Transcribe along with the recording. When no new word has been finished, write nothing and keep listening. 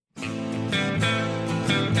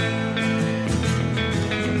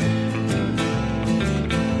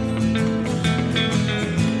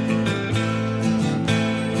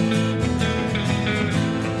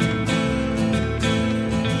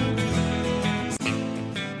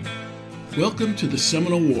Welcome to the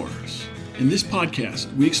Seminole Wars. In this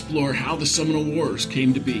podcast, we explore how the Seminole Wars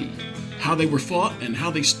came to be, how they were fought, and how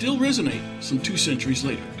they still resonate some 2 centuries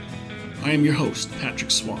later. I am your host,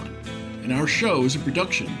 Patrick Swan, and our show is a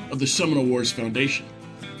production of the Seminole Wars Foundation,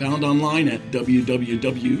 found online at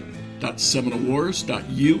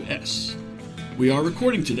www.seminolewars.us. We are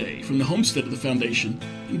recording today from the homestead of the Foundation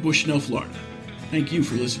in Bushnell, Florida. Thank you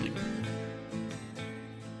for listening.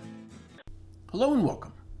 Hello and welcome.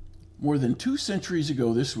 More than 2 centuries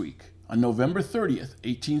ago this week, on November 30th,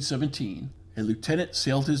 1817, a lieutenant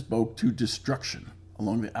sailed his boat to destruction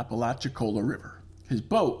along the Apalachicola River. His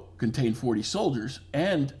boat contained 40 soldiers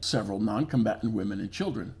and several non-combatant women and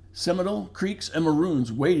children. Seminole, Creeks, and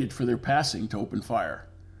Maroons waited for their passing to open fire.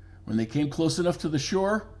 When they came close enough to the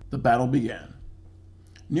shore, the battle began.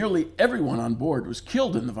 Nearly everyone on board was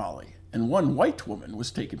killed in the volley, and one white woman was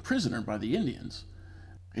taken prisoner by the Indians.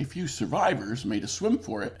 A few survivors made a swim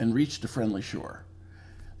for it and reached a friendly shore.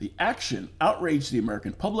 The action outraged the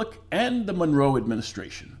American public and the Monroe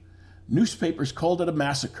administration. Newspapers called it a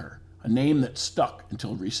massacre, a name that stuck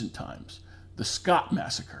until recent times, the Scott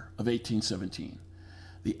Massacre of 1817.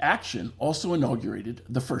 The action also inaugurated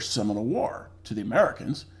the First Seminole War to the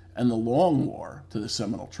Americans and the Long War to the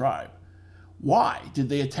Seminole tribe. Why did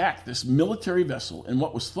they attack this military vessel in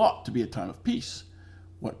what was thought to be a time of peace?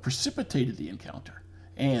 What precipitated the encounter?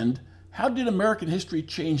 And how did American history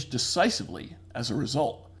change decisively as a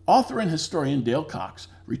result? Author and historian Dale Cox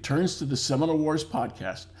returns to the Seminole Wars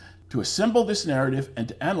podcast to assemble this narrative and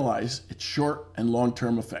to analyze its short and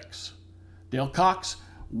long-term effects. Dale Cox,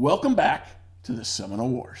 welcome back to the Seminole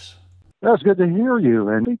Wars. That's good to hear you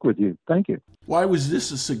and speak with you. Thank you. Why was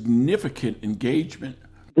this a significant engagement?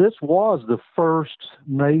 This was the first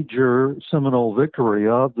major Seminole victory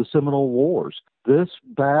of the Seminole Wars. This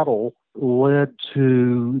battle led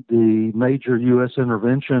to the major U.S.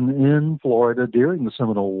 intervention in Florida during the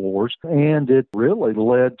Seminole Wars, and it really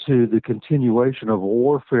led to the continuation of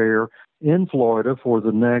warfare in Florida for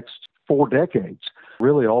the next 4 decades,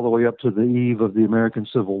 really all the way up to the eve of the American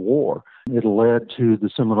Civil War. It led to the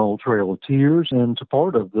Seminole Trail of Tears and to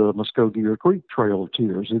part of the Muskogee Creek Trail of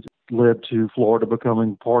Tears. It led to Florida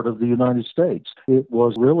becoming part of the United States. It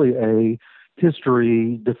was really a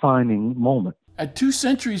history-defining moment. At 2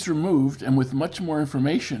 centuries removed and with much more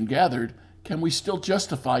information gathered, can we still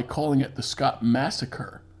justify calling it the Scott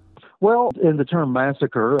Massacre? Well, in the term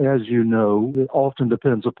massacre, as you know, it often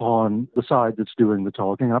depends upon the side that's doing the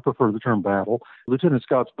talking. I prefer the term battle. Lieutenant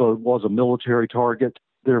Scott's boat was a military target.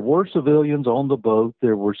 There were civilians on the boat.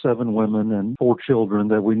 There were 7 women and 4 children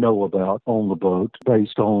that we know about on the boat,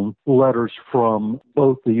 based on letters from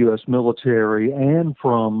both the U.S. military and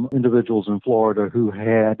from individuals in Florida who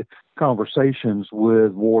had conversations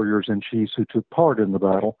with warriors and chiefs who took part in the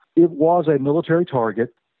battle. It was a military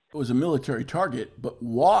target. It was a military target, but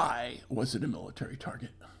why was it a military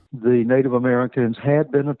target? The Native Americans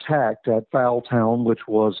had been attacked at Foultown, which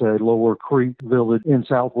was a lower creek village in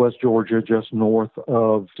southwest Georgia, just north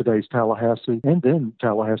of today's Tallahassee, and then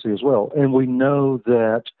Tallahassee as well. And we know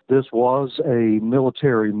that this was a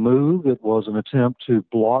military move. It was an attempt to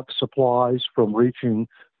block supplies from reaching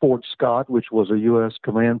Fort Scott, which was a U.S.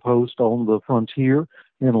 command post on the frontier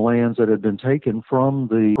in lands that had been taken from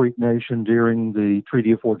the Creek Nation during the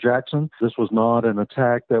Treaty of Fort Jackson. This was not an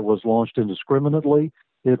attack that was launched indiscriminately.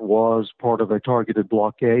 It was part of a targeted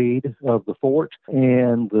blockade of the fort,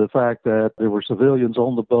 and the fact that there were civilians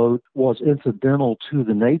on the boat was incidental to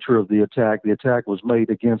the nature of the attack. The attack was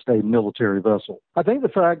made against a military vessel. I think the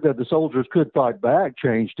fact that the soldiers could fight back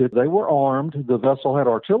changed it. They were armed. The vessel had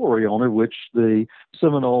artillery on it, which the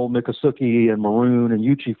Seminole, Miccosukee, and Maroon and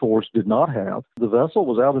Yuchi Force did not have. The vessel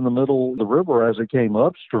was out in the middle of the river as it came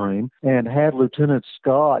upstream, and had Lieutenant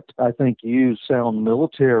Scott, I think, used sound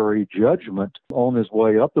military judgment on his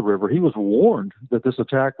way up the river, he was warned that this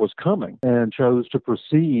attack was coming and chose to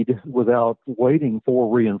proceed without waiting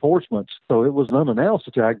for reinforcements. So it was an unannounced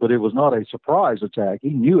attack, but it was not a surprise attack. He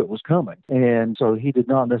knew it was coming. And so he did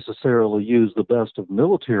not necessarily use the best of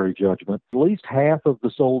military judgment. At least half of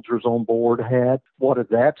the soldiers on board had what at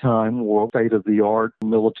that time were state-of-the-art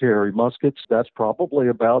military muskets. That's probably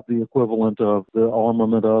about the equivalent of the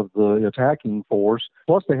armament of the attacking force.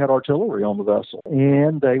 Plus they had artillery on the vessel.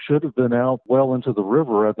 And they should have been out well into the river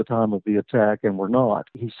at the time of the attack and were not.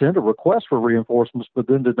 He sent a request for reinforcements, but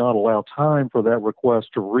then did not allow time for that request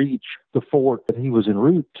to reach the fort that he was en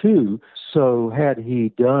route to. So had he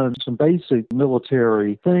done some basic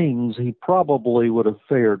military things, he probably would have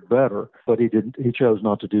fared better, but he didn't. He chose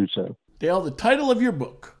not to do so. Dale, the title of your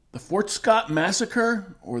book, The Fort Scott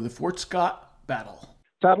Massacre or the Fort Scott Battle?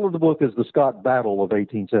 Title of the book is The Scott Battle of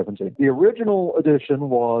 1817. The original edition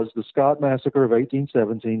was The Scott Massacre of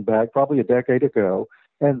 1817, back probably a decade ago.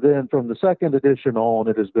 And then from the second edition on,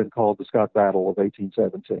 it has been called The Scott Battle of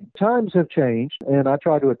 1817. Times have changed, and I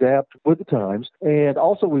try to adapt with the times. And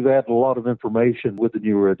also, we've added a lot of information with the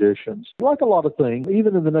newer editions. Like a lot of things,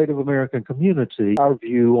 even in the Native American community, our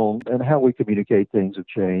view on and how we communicate things have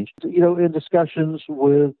changed. In discussions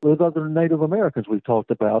with other Native Americans, we've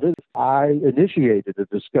talked about it. I initiated a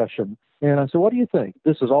discussion, and I said, what do you think?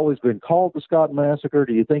 This has always been called the Scott Massacre.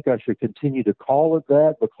 Do you think I should continue to call it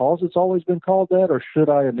that because it's always been called that, or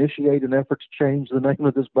should I initiate an effort to change the name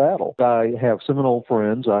of this battle? I have Seminole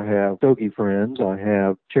friends, I have Togi friends, I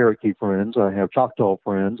have Cherokee friends, I have Choctaw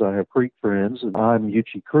friends, I have Creek friends, and I'm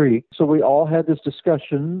Uchee Creek. So we all had this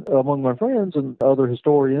discussion among my friends and other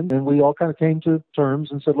historians, and we all kind of came to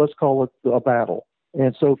terms and said, let's call it a battle.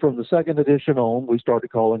 And so from the second edition on, we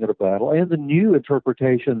started calling it a battle. And the new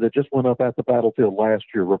interpretation that just went up at the battlefield last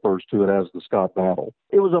year refers to it as the Scott Battle.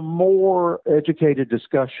 It was a more educated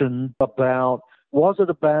discussion about, was it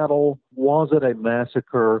a battle? Was it a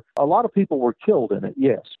massacre? A lot of people were killed in it,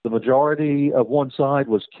 yes. The majority of one side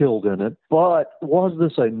was killed in it. But was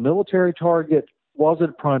this a military target? Was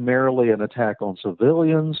it primarily an attack on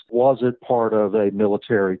civilians? Was it part of a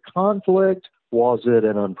military conflict? Was it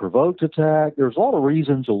an unprovoked attack? There's a lot of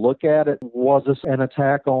reasons to look at it. Was this an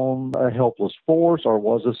attack on a helpless force, or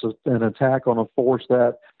was this an attack on a force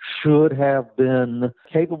that should have been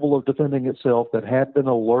capable of defending itself, that had been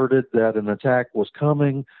alerted that an attack was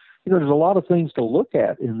coming? There's a lot of things to look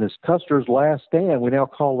at in this Custer's last stand. We now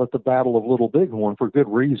call it the Battle of Little Bighorn for good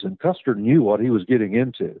reason. Custer knew what he was getting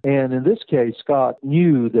into. And in this case, Scott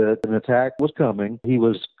knew that an attack was coming. He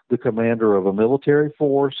was the commander of a military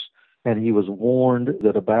force, and he was warned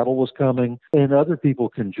that a battle was coming. And other people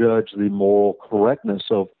can judge the moral correctness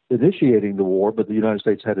of initiating the war, but the United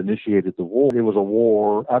States had initiated the war. It was a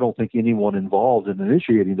war. I don't think anyone involved in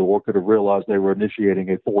initiating the war could have realized they were initiating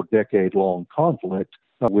a 4-decade-long conflict,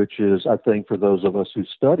 which is, I think, for those of us who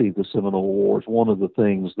study the Seminole Wars, one of the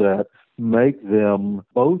things that make them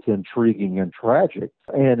both intriguing and tragic.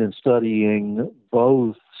 And in studying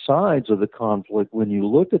both sides of the conflict, when you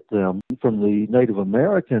look at them from the Native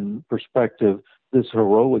American perspective, this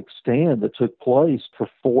heroic stand that took place for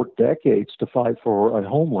 4 decades to fight for a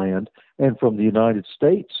homeland, and from the United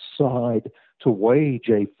States side to wage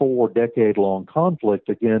a 4-decade-long conflict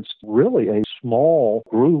against really a small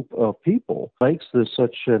group of people, makes this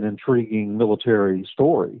such an intriguing military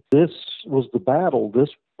story. This was the battle. This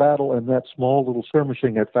battle and that small little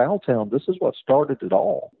skirmishing at Foultown, this is what started it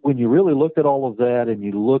all. When you really look at all of that and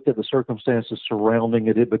you look at the circumstances surrounding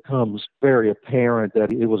it, it becomes very apparent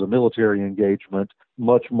that it was a military engagement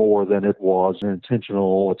much more than it was an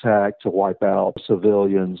intentional attack to wipe out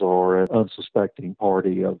civilians or an unsuspecting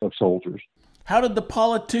party of soldiers. How did the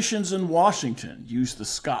politicians in Washington use the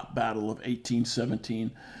Scott Battle of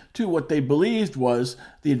 1817 to what they believed was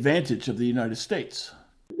the advantage of the United States?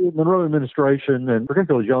 The Monroe administration, and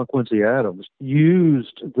particularly John Quincy Adams,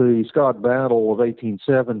 used the Scott Battle of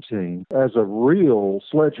 1817 as a real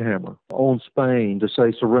sledgehammer on Spain to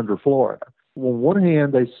say, surrender Florida. On one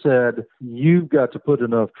hand, they said, you've got to put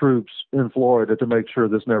enough troops in Florida to make sure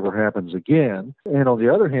this never happens again. And on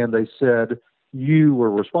the other hand, they said, you were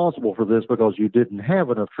responsible for this because you didn't have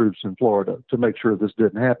enough troops in Florida to make sure this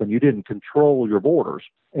didn't happen. You didn't control your borders.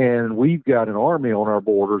 And we've got an army on our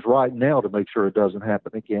borders right now to make sure it doesn't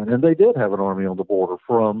happen again. And they did have an army on the border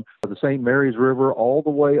from the St. Mary's River all the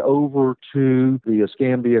way over to the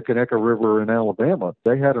Escambia-Conecuh River in Alabama.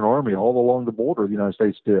 They had an army all along the border, the United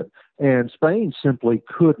States did. And Spain simply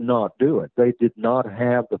could not do it. They did not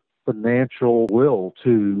have the financial will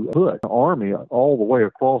to put an army all the way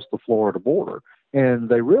across the Florida border. And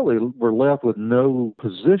they really were left with no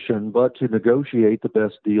position but to negotiate the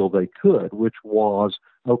best deal they could, which was,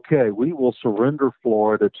 okay, we will surrender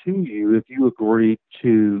Florida to you if you agree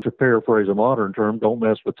to paraphrase a modern term, don't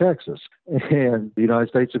mess with Texas. And the United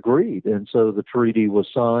States agreed. And so the treaty was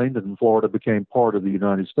signed and Florida became part of the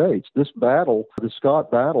United States. This battle, the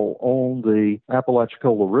Scott Battle on the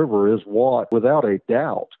Apalachicola River, is what, without a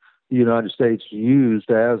doubt, the United States used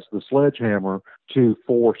as the sledgehammer to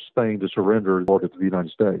force Spain to surrender to the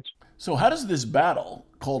United States. So how does this battle,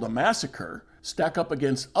 called a massacre, stack up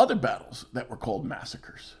against other battles that were called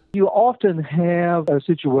massacres? You often have a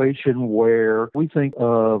situation where we think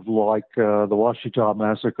of like the Ouachita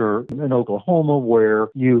Massacre in Oklahoma, where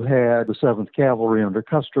you had the 7th Cavalry under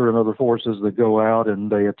Custer and other forces that go out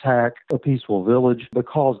and they attack a peaceful village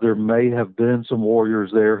because there may have been some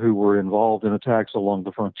warriors there who were involved in attacks along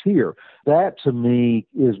the frontier. That, to me,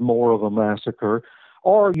 is more of a massacre.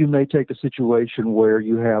 Or you may take a situation where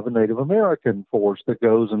you have a Native American force that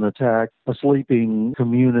goes and attacks a sleeping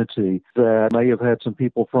community that may have had some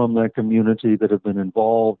people from that community that have been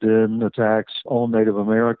involved in attacks on Native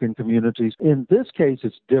American communities. In this case,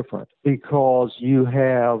 it's different because you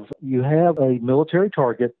have a military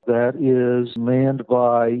target that is manned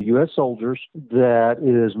by U.S. soldiers that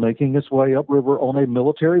is making its way upriver on a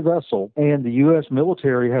military vessel, and the U.S.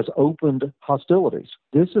 military has opened hostilities.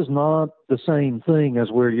 This is not the same thing as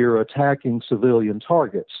where you're attacking civilian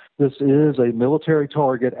targets. This is a military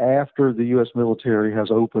target after the U.S. military has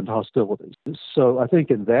opened hostilities. So I think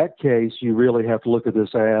in that case, you really have to look at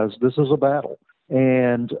this as this is a battle,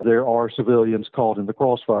 and there are civilians caught in the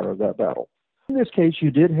crossfire of that battle. In this case,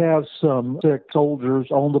 you did have some sick soldiers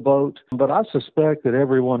on the boat, but I suspect that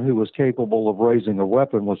everyone who was capable of raising a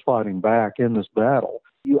weapon was fighting back in this battle.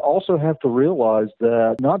 You also have to realize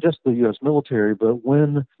that not just the U.S. military, but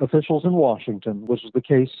when officials in Washington, which was the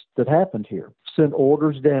case that happened here, sent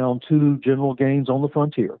orders down to General Gaines on the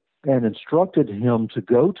frontier and instructed him to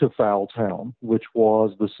go to Foul Town, which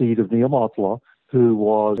was the seat of Neamotla, who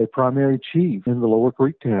was a primary chief in the Lower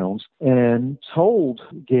Creek towns, and told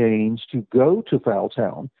Gaines to go to Foul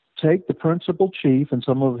Town, take the principal chief and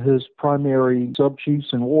some of his primary sub-chiefs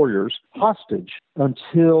and warriors hostage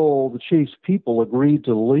until the chief's people agreed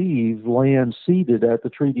to leave land ceded at the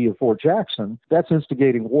Treaty of Fort Jackson. That's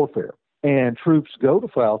instigating warfare. And troops go to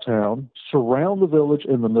Foul Town, surround the village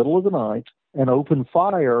in the middle of the night, and open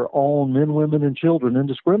fire on men, women, and children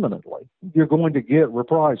indiscriminately. You're going to get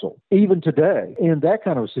reprisal. Even today, in that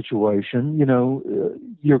kind of a situation,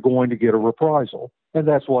 you're going to get a reprisal. And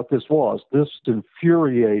that's what this was. This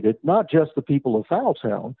infuriated not just the people of Foul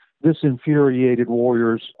Town, this infuriated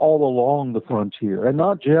warriors all along the frontier, and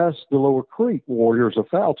not just the Lower Creek warriors of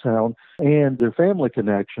Foul Town and their family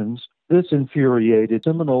connections. This infuriated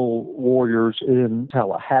Seminole warriors in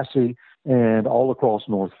Tallahassee and all across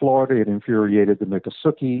North Florida. It infuriated the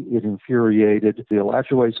Miccosukee. It infuriated the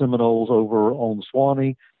Alachua Seminoles over on the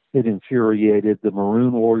Suwannee. It infuriated the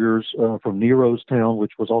Maroon warriors from Nero's Town,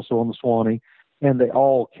 which was also on the Suwannee. And they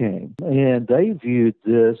all came. And they viewed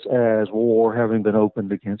this as war having been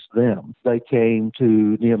opened against them. They came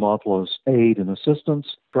to Neamotla's aid and assistance.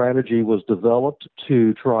 Strategy was developed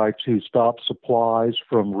to try to stop supplies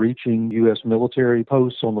from reaching U.S. military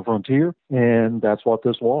posts on the frontier. And that's what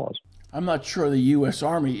this was. I'm not sure the U.S.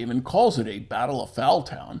 Army even calls it a Battle of Foul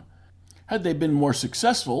Town. Had they been more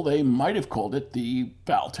successful, they might have called it the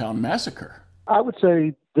Foul Town Massacre. I would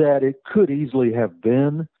say that it could easily have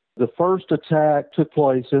been. The first attack took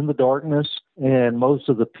place in the darkness, and most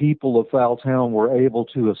of the people of Foul Town were able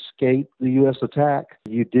to escape the U.S. attack.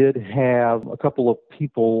 You did have a couple of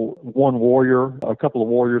people, one warrior, a couple of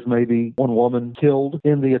warriors maybe, one woman killed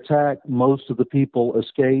in the attack. Most of the people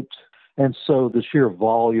escaped. And so the sheer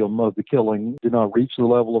volume of the killing did not reach the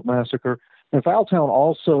level of massacre. And Foul Town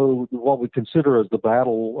also, what we consider as the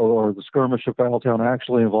battle or the skirmish of Foul Town,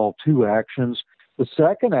 actually involved two actions. The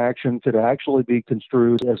second action could actually be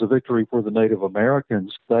construed as a victory for the Native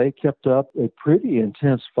Americans. They kept up a pretty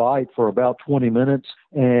intense fight for about 20 minutes,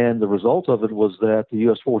 and the result of it was that the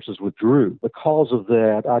U.S. forces withdrew. Because of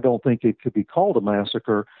that, I don't think it could be called a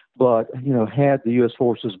massacre, but, had the U.S.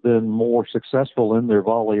 forces been more successful in their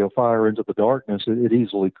volley of fire into the darkness, it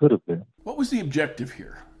easily could have been. What was the objective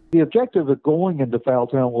here? The objective of going into Foul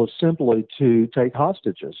Town was simply to take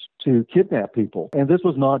hostages, to kidnap people. And this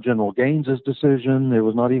was not General Gaines's decision. It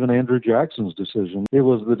was not even Andrew Jackson's decision. It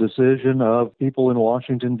was the decision of people in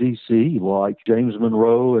Washington, D.C., like James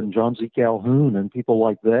Monroe and John Z. Calhoun and people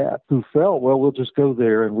like that, who felt, well, we'll just go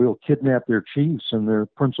there and we'll kidnap their chiefs and their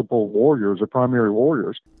principal warriors or primary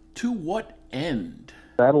warriors. To what end?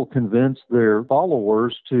 That'll convince their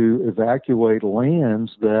followers to evacuate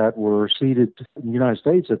lands that were ceded to the United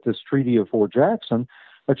States at this Treaty of Fort Jackson,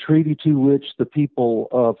 a treaty to which the people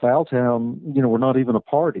of Foul Town, were not even a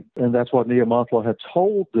party. And that's what Neamotla had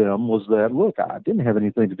told them was that, look, I didn't have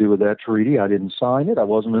anything to do with that treaty. I didn't sign it. I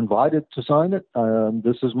wasn't invited to sign it.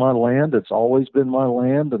 This is my land. It's always been my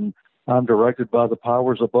land, and I'm directed by the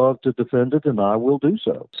powers above to defend it, and I will do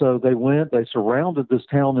so. So they went, they surrounded this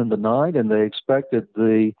town in the night, and they expected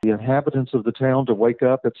the inhabitants of the town to wake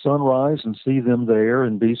up at sunrise and see them there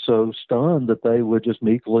and be so stunned that they would just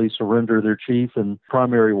meekly surrender their chief and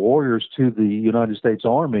primary warriors to the United States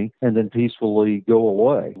Army and then peacefully go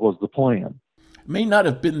away, was the plan. It may not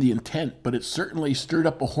have been the intent, but it certainly stirred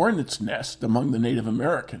up a hornet's nest among the Native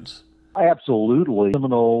Americans. Absolutely.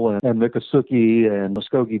 Seminole and Miccosukee and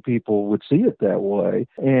Muskogee people would see it that way.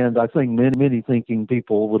 And I think many thinking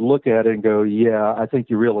people would look at it and go, yeah, I think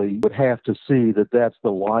you really would have to see that that's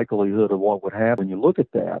the likelihood of what would happen. You look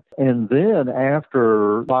at that. And then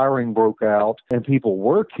after firing broke out and people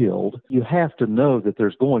were killed, you have to know that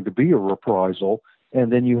there's going to be a reprisal. And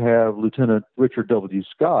then you have Lieutenant Richard W.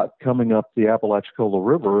 Scott coming up the Apalachicola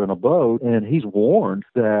River in a boat, and he's warned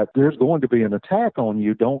that there's going to be an attack on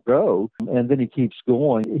you, don't go. And then he keeps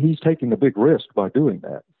going. He's taking a big risk by doing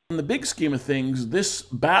that. In the big scheme of things, this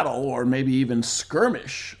battle, or maybe even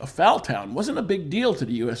skirmish of Fowltown, wasn't a big deal to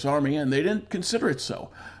the U.S. Army, and they didn't consider it so.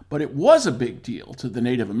 But it was a big deal to the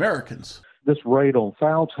Native Americans. This raid on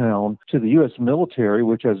Fowltown to the U.S. military,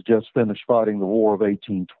 which has just finished fighting the War of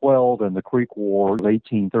 1812 and the Creek War of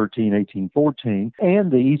 1813, 1814, and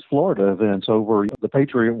the East Florida events over the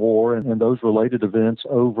Patriot War and those related events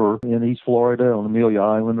over in East Florida on Amelia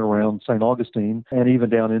Island around St. Augustine and even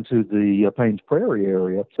down into the Paynes Prairie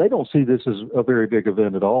area. They don't see this as a very big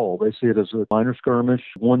event at all. They see it as a minor skirmish.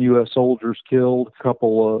 One U.S. soldier's killed, a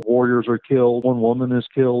couple of warriors are killed, one woman is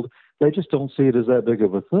killed. They just don't see it as that big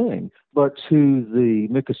of a thing. But to the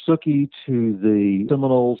Miccosukee, to the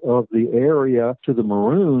Seminoles of the area, to the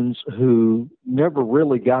Maroons, who never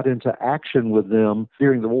really got into action with them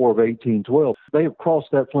during the War of 1812, they have crossed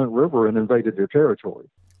that Flint River and invaded their territory.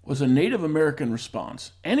 Was a Native American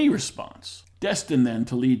response, any response, destined then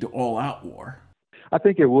to lead to all-out war? I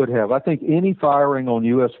think it would have. I think any firing on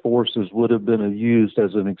U.S. forces would have been used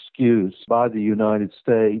as an excuse by the United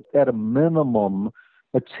States, at a minimum,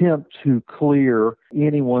 attempt to clear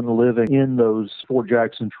anyone living in those Fort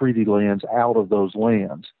Jackson treaty lands out of those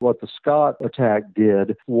lands. What the Scott attack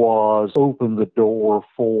did was open the door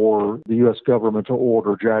for the U.S. government to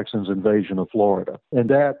order Jackson's invasion of Florida. And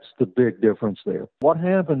that's the big difference there. What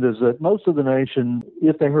happened is that most of the nation,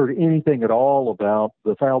 if they heard anything at all about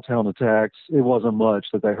the Fowltown attacks, it wasn't much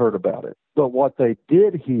that they heard about it. But what they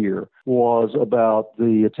did hear was about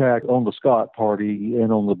the attack on the Scott party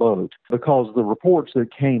and on the boat, because the reports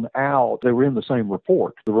that came out, they were in the same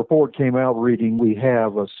report. The report came out reading, we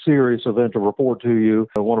have a serious event to report to you.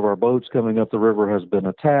 One of our boats coming up the river has been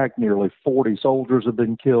attacked. Nearly 40 soldiers have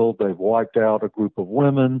been killed. They've wiped out a group of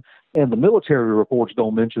women. And the military reports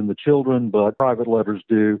don't mention the children, but private letters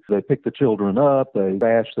do. They pick the children up. They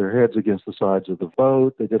bash their heads against the sides of the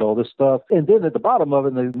boat. They did all this stuff. And then at the bottom of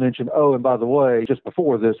it, they mention, oh, and by the way, just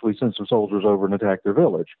before this, we sent some soldiers over and attacked their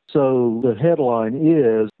village. So the headline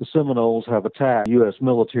is, the Seminoles have attacked U.S.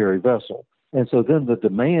 military vessel. And so then the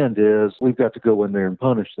demand is, we've got to go in there and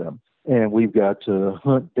punish them. And we've got to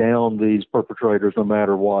hunt down these perpetrators no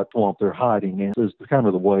matter what swamp they're hiding in, is kind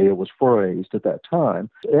of the way it was phrased at that time.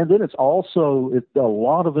 And then it's also, a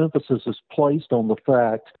lot of emphasis is placed on the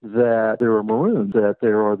fact that there are Maroons, that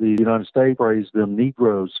there are the United States raised them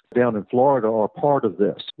Negroes down in Florida are part of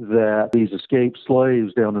this, that these escaped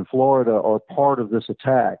slaves down in Florida are part of this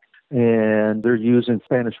attack. And they're using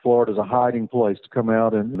Spanish Florida as a hiding place to come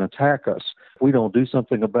out and attack us. If we don't do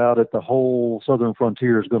something about it, the whole southern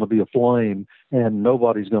frontier is going to be aflame and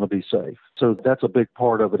nobody's going to be safe. So that's a big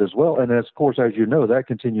part of it as well. And of course, as you know, that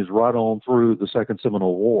continues right on through the Second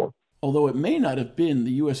Seminole War. Although it may not have been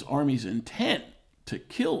the U.S. Army's intent to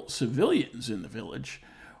kill civilians in the village,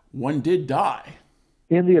 one did die.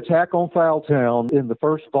 In the attack on Fowltown, in the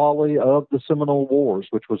first volley of the Seminole Wars,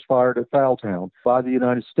 which was fired at Fowltown by the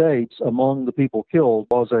United States, among the people killed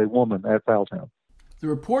was a woman at Fowltown. The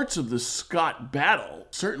reports of the Scott battle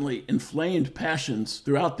certainly inflamed passions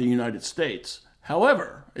throughout the United States.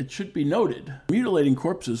 However, it should be noted, mutilating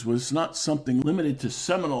corpses was not something limited to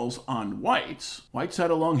Seminoles on whites. Whites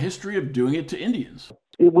had a long history of doing it to Indians.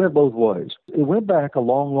 It went both ways. It went back a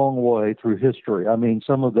long, long way through history. I mean,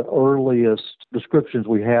 some of the earliest descriptions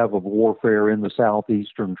we have of warfare in the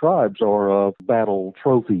southeastern tribes are of battle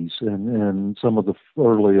trophies, and some of the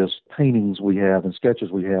earliest paintings we have and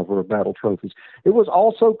sketches we have are of battle trophies. It was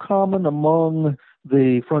also common among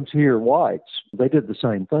the frontier whites. They did the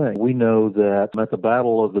same thing. We know that at the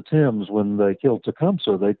Battle of the Thames, when they killed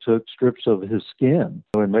Tecumseh, they took strips of his skin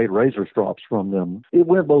and made razor strops from them. It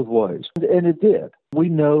went both ways, and it did. We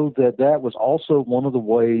know that that was also one of the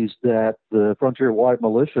ways that the frontier white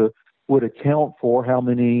militia would account for how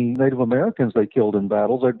many Native Americans they killed in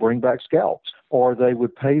battles. They'd bring back scalps, or they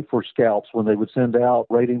would pay for scalps when they would send out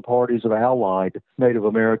raiding parties of allied Native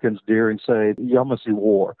Americans during, say, the Yamasee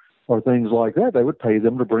War, or things like that. They would pay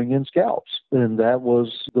them to bring in scalps, and that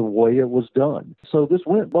was the way it was done. So this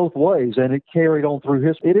went both ways, and it carried on through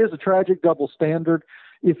history. It is a tragic double standard.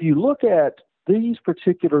 If you look at these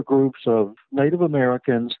particular groups of Native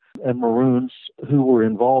Americans and Maroons who were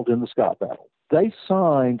involved in the Scott battle, They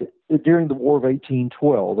signed during the War of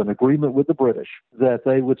 1812 an agreement with the British that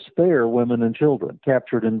they would spare women and children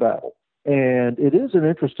captured in battle. And it is an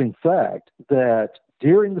interesting fact that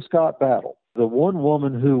during the Scott battle, the one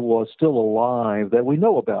woman who was still alive that we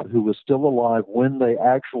know about, who was still alive when they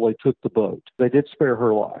actually took the boat, they did spare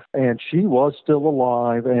her life. And she was still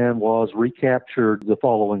alive and was recaptured the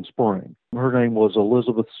following spring. Her name was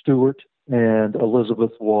Elizabeth Stewart, and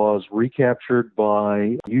Elizabeth was recaptured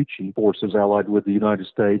by Yuchi forces allied with the United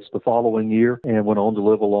States the following year and went on to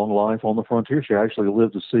live a long life on the frontier. She actually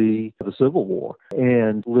lived to see the Civil War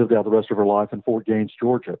and lived out the rest of her life in Fort Gaines,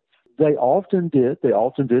 Georgia. They often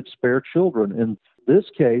did spare children. In this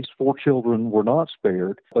case, 4 children were not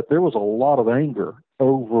spared, but there was a lot of anger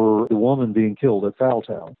over the woman being killed at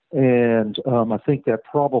Foultown. And I think that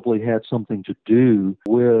probably had something to do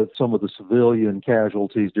with some of the civilian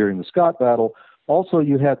casualties during the Scott battle. Also,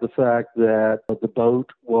 you had the fact that the boat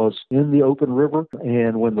was in the open river,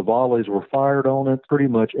 and when the volleys were fired on it, pretty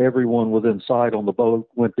much everyone within sight on the boat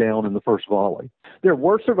went down in the first volley. There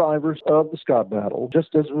were survivors of the Scott battle,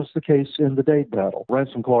 just as was the case in the Dade battle.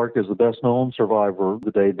 Ransom Clark is the best-known survivor of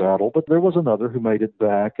the Dade battle, but there was another who made it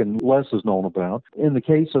back and less is known about. In the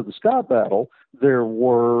case of the Scott battle, there's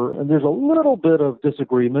a little bit of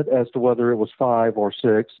disagreement as to whether it was 5 or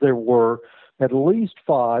 6. There were at least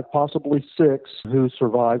 5, possibly 6, who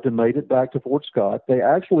survived and made it back to Fort Scott. They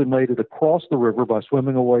actually made it across the river by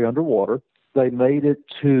swimming away underwater. They made it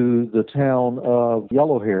to the town of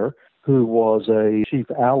Yellowhair, who was a chief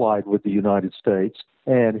allied with the United States,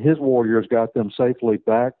 and his warriors got them safely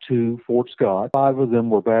back to Fort Scott. 5 of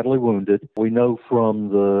them were badly wounded. We know from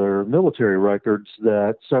the military records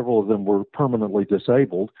that several of them were permanently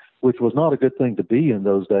disabled, which was not a good thing to be in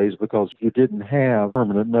those days because you didn't have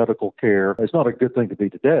permanent medical care. It's not a good thing to be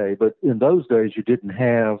today, but in those days you didn't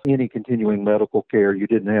have any continuing medical care. You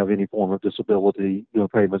didn't have any form of disability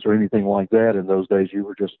payments or anything like that. In those days you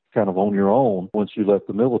were just kind of on your own once you left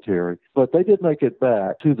the military. But they did make it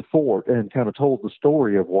back to the fort and kind of told the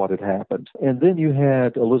story of what had happened. And then you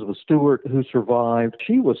had Elizabeth Stewart, who survived.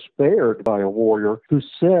 She was spared by a warrior who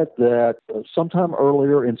said that sometime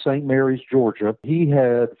earlier in St. Mary's, Georgia, he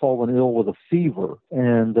had fallen ill with a fever,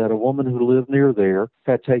 and that a woman who lived near there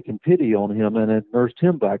had taken pity on him and had nursed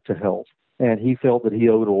him back to health. And he felt that he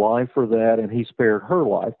owed a life for that, and he spared her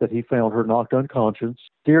life, that he found her knocked unconscious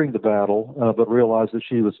during the battle, but realized that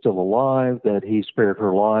she was still alive, that he spared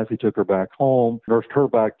her life. He took her back home, nursed her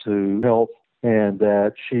back to health, and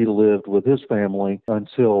that she lived with his family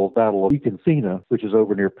until Battle of Econfina, which is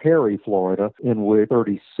over near Perry, Florida, in which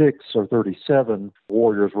 36 or 37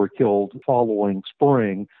 warriors were killed following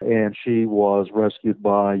spring, and she was rescued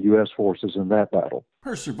by U.S. forces in that battle.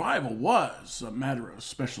 Her survival was a matter of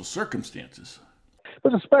special circumstances. It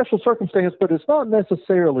was a special circumstance, but it's not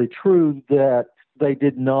necessarily true that they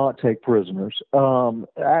did not take prisoners.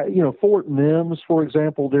 Fort Mims, for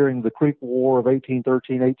example, during the Creek War of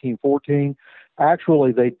 1813, 1814,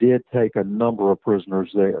 actually they did take a number of prisoners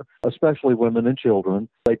there, especially women and children.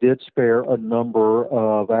 They did spare a number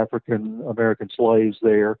of African American slaves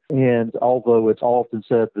there. And although it's often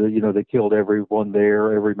said that, they killed everyone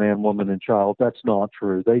there, every man, woman, and child, that's not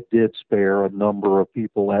true. They did spare a number of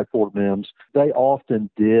people at Fort Mims. They often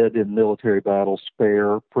did in military battles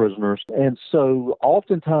spare prisoners. And so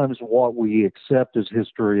oftentimes what we accept as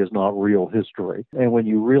history is not real history. And when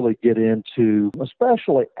you really get into,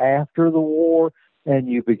 especially after the war, and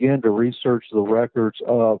you begin to research the records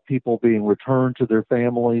of people being returned to their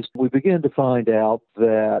families, we begin to find out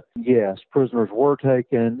that, yes, prisoners were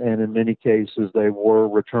taken, and in many cases they were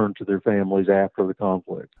returned to their families after the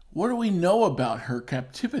conflict. What do we know about her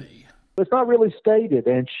captivity? It's not really stated,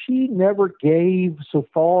 and she never gave, so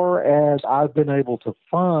far as I've been able to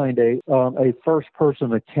find, a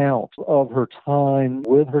first-person account of her time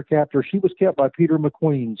with her captor. She was kept by Peter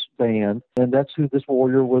McQueen's band, and that's who this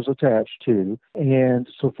warrior was attached to. And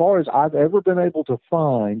so far as I've ever been able to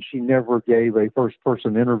find, she never gave a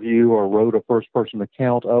first-person interview or wrote a first-person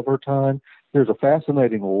account of her time. There's a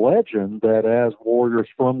fascinating legend that as warriors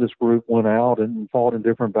from this group went out and fought in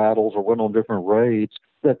different battles or went on different raids,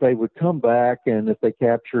 that they would come back, and if they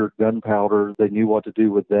captured gunpowder, they knew what to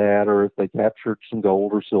do with that, or if they captured some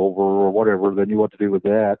gold or silver or whatever, they knew what to do with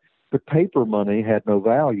that. But paper money had no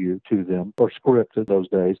value to them, or script in those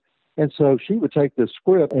days. And so she would take this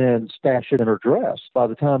script and stash it in her dress. By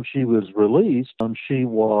the time she was released, she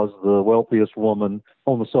was the wealthiest woman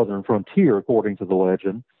on the southern frontier, according to the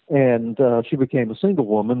legend. And she became a single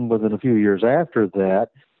woman within a few years after that.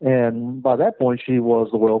 And by that point, she was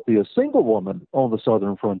the wealthiest single woman on the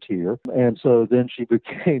southern frontier. And so then she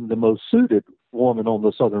became the most suited woman on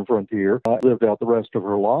the southern frontier, lived out the rest of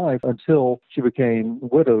her life until she became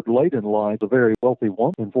widowed late in life, a very wealthy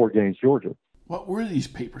woman in Fort Gaines, Georgia. What were these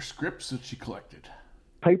paper scripts that she collected?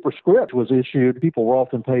 Paper script was issued. People were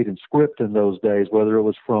often paid in script in those days, whether it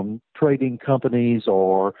was from trading companies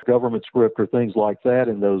or government script or things like that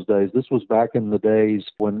in those days. This was back in the days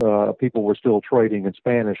when people were still trading in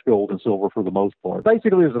Spanish gold and silver for the most part.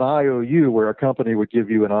 Basically, it was an IOU where a company would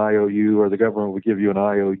give you an IOU or the government would give you an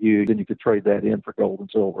IOU, then you could trade that in for gold and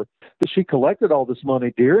silver. But she collected all this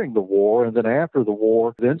money during the war, and then after the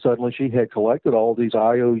war, then suddenly she had collected all these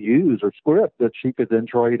IOUs or script that she could then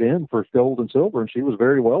trade in for gold and silver, and she was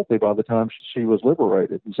very wealthy by the time she was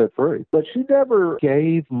liberated and set free. But she never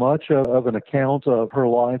gave much of an account of her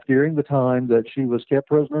life during the time that she was kept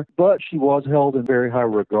prisoner, but she was held in very high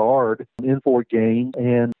regard in Fort Gaines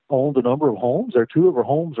and owned a number of homes. Two of her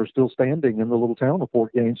homes are still standing in the little town of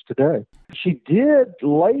Fort Gaines today. She did,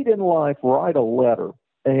 late in life, write a letter.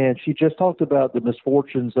 And she just talked about the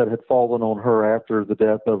misfortunes that had fallen on her after the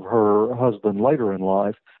death of her husband later in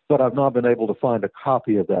life. But I've not been able to find a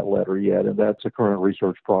copy of that letter yet, and that's a current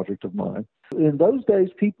research project of mine. In those days,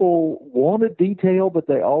 people wanted detail, but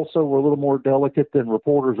they also were a little more delicate than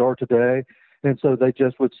reporters are today. And so they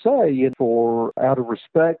just would say, out of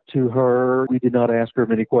respect to her, we did not ask her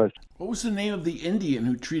many questions. What was the name of the Indian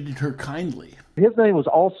who treated her kindly? His name was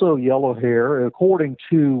also Yellow Hair, according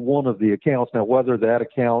to one of the accounts. Now, whether that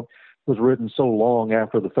account was written so long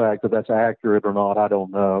after the fact that that's accurate or not, I don't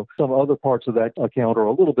know. Some other parts of that account are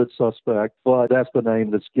a little bit suspect, but that's the name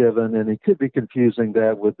that's given, and it could be confusing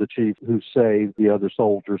that with the chief who saved the other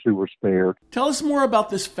soldiers who were spared. Tell us more about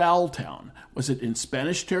this Foul Town. Was it in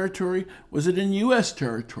Spanish territory? Was it in U.S.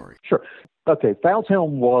 territory? Sure. Okay, Foul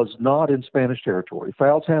Town was not in Spanish territory.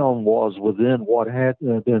 Foul Town was within what had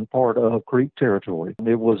been part of Creek territory.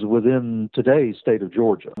 It was within today's state of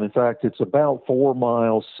Georgia. In fact, it's about 4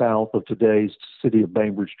 miles south of today's city of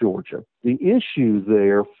Bainbridge, Georgia. The issue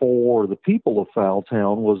there for the people of Foul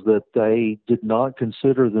Town was that they did not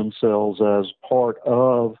consider themselves as part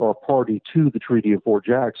of or party to the Treaty of Fort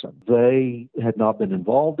Jackson. They had not been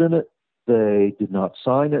involved in it. They did not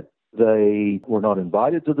sign it. They were not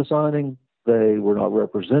invited to the signing. They were not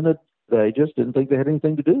represented. They just didn't think they had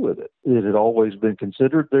anything to do with it. It had always been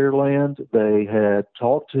considered their land. They had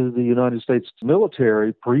talked to the United States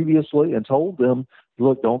military previously and told them,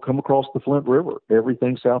 look, don't come across the Flint River.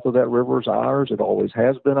 Everything south of that river is ours. It always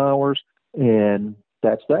has been ours. And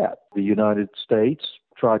that's that. The United States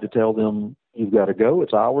tried to tell them, you've got to go.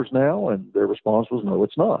 It's ours now. And their response was, no,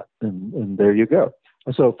 it's not. And there you go.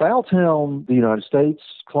 And so Foul Town, the United States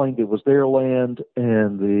claimed it was their land,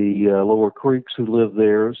 and the Lower Creeks who lived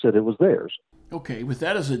there said it was theirs. Okay, with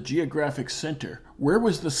that as a geographic center, where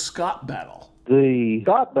was the Scott Battle? The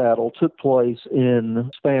Scott Battle took place in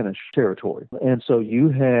Spanish territory. And so you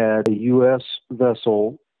had a U.S.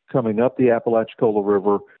 vessel coming up the Apalachicola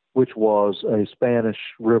River, which was a Spanish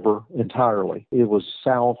river entirely. It was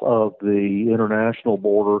south of the international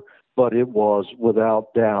border, but it was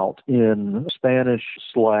without doubt in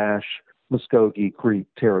Spanish/Muskogee Creek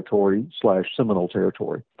territory / Seminole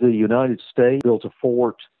territory. The United States built a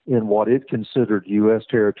fort in what it considered U.S.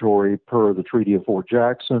 territory per the Treaty of Fort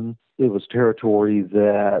Jackson. It was territory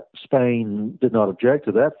that Spain did not object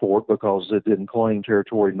to that fort because it didn't claim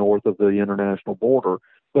territory north of the international border,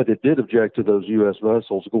 but it did object to those U.S.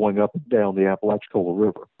 vessels going up and down the Apalachicola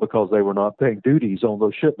River because they were not paying duties on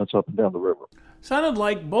those shipments up and down the river. Sounded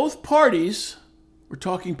like both parties were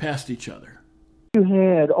talking past each other. You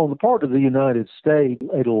had, on the part of the United States,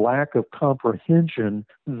 a lack of comprehension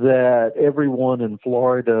that everyone in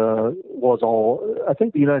Florida I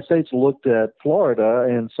think the United States looked at Florida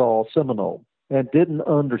and saw Seminole and didn't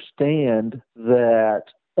understand that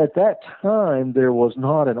at that time there was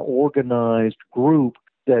not an organized group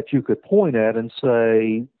that you could point at and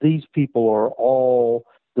say, these people are all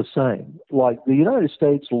the same. Like the United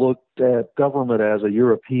States looked at government as a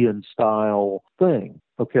European-style thing,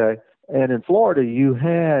 okay? And in Florida, you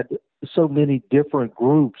had so many different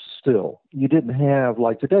groups still. You didn't have,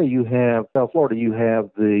 like today, South Florida, you have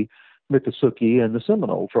the Miccosukee and the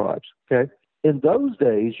Seminole tribes, okay? In those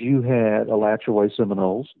days, you had Alachua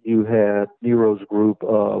Seminoles, you had Nero's group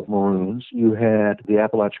of Maroons, you had the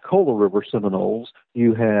Apalachicola River Seminoles,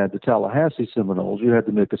 you had the Tallahassee Seminoles, you had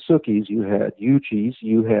the Miccosukees, you had Uchis,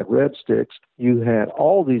 you had Red Sticks, you had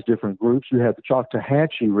all these different groups, you had the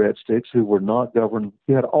Choctawhatchee Red Sticks who were not governed,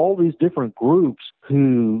 you had all these different groups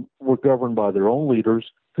who were governed by their own leaders,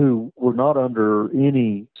 who were not under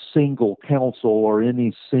any single council or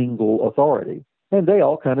any single authority. And they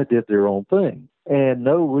all kind of did their own thing. And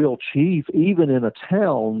no real chief, even in a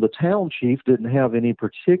town, the town chief didn't have any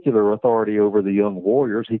particular authority over the young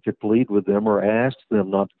warriors. He could plead with them or ask them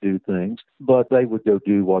not to do things, but they would go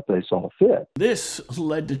do what they saw fit. This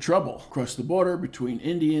led to trouble across the border between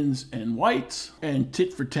Indians and whites, and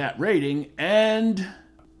tit-for-tat raiding, and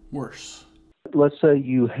worse. Let's say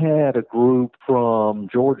you had a group from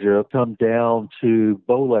Georgia come down to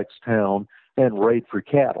Bolex-town and raid for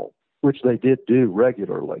cattle, which they did do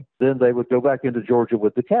regularly. Then they would go back into Georgia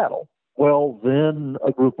with the cattle. Well, then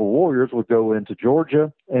a group of warriors would go into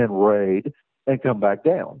Georgia and raid and come back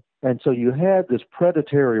down. And so you had this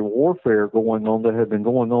predatory warfare going on that had been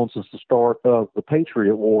going on since the start of the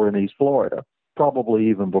Patriot War in East Florida, probably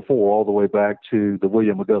even before, all the way back to the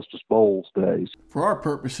William Augustus Bowles days. For our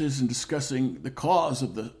purposes in discussing the cause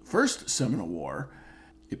of the First Seminole War,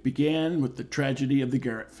 it began with the tragedy of the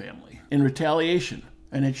Garrett family in retaliation.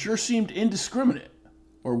 And it sure seemed indiscriminate.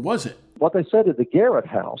 Or was it? What they said at the Garrett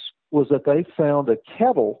house was that they found a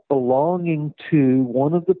kettle belonging to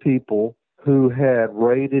one of the people who had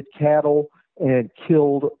raided cattle and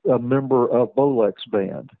killed a member of Bolek's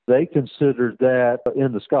band. They considered that,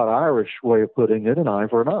 in the Scott-Irish way of putting it, an eye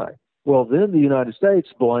for an eye. Well, then the United States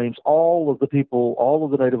blames all of the people, all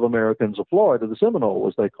of the Native Americans of Florida, the Seminole,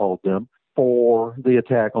 as they called them, for the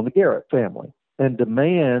attack on the Garrett family, and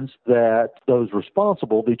demands that those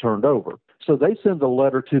responsible be turned over. So they send a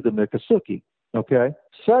letter to the Miccosukee,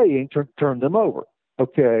 saying turn them over.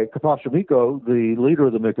 Kapashimiko, the leader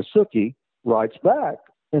of the Miccosukee, writes back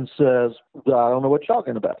and says, I don't know what you're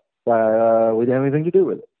talking about. We didn't have anything to do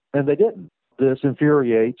with it. And they didn't. This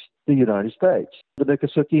infuriates the United States. The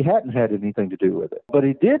Miccosukee hadn't had anything to do with it. But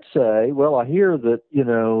he did say, well, I hear that,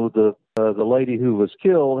 the lady who was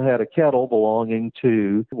killed had a kettle belonging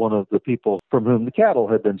to one of the people from whom the cattle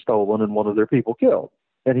had been stolen and one of their people killed.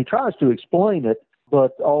 And he tries to explain it,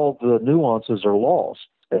 but all the nuances are lost.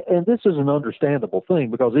 And this is an understandable thing,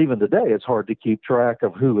 because even today it's hard to keep track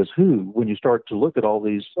of who is who when you start to look at all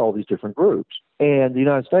these different groups. And the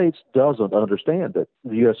United States doesn't understand it.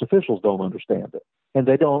 The U.S. officials don't understand it. And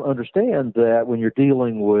they don't understand that when you're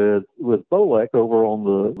dealing with Bolek over on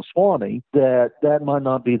the Swanee, that might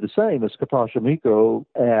not be the same as Kapashimiko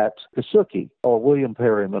at Kasuki, or William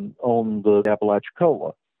Perryman on the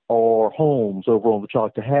Apalachicola, or Holmes over on the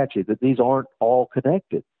Choctawhatchee, that these aren't all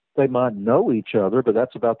connected. They might know each other, but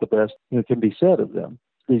that's about the best can be said of them.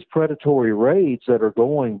 These predatory raids that are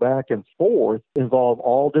going back and forth involve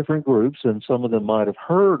all different groups, and some of them might have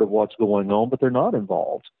heard of what's going on, but they're not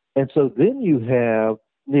involved. And so then you have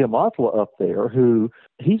Neamatla up there, who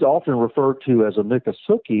he's often referred to as a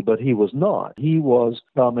Miccosukee, but he was not. He was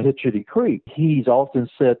Mahichiti Creek. He's often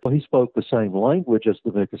said he spoke the same language as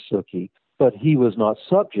the Miccosukee, but he was not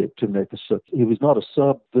subject to Miccosukee. He was not a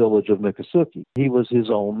sub-village of Miccosukee. He was his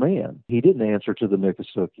own man. He didn't answer to the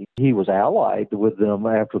Miccosukee. He was allied with them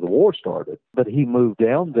after the war started, but he moved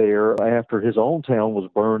down there after his own town was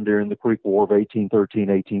burned during the Creek War of 1813,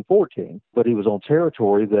 1814. But he was on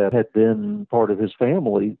territory that had been part of his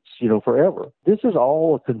family, forever. This is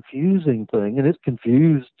all a confusing thing, and it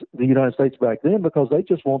confused the United States back then, because they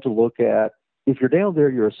just want to look at, if you're down there,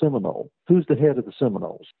 you're a Seminole. Who's the head of the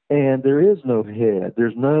Seminoles? And there is no head.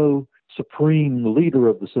 There's no supreme leader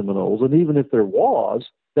of the Seminoles. And even if there was,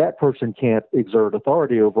 that person can't exert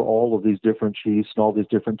authority over all of these different chiefs and all these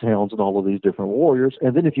different towns and all of these different warriors.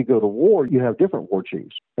 And then if you go to war, you have different war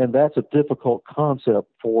chiefs. And that's a difficult concept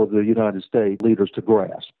for the United States leaders to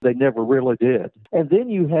grasp. They never really did. And then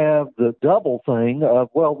you have the double thing of,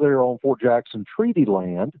 well, they're on Fort Jackson Treaty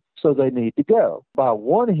land, so they need to go. By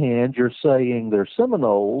one hand, you're saying they're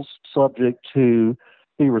Seminoles subject to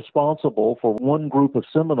be responsible for one group of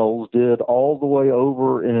Seminoles did all the way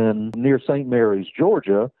over in near St. Mary's,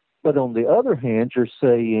 Georgia. But on the other hand, you're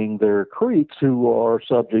saying they're Creeks who are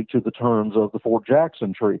subject to the terms of the Fort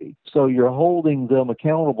Jackson Treaty. So you're holding them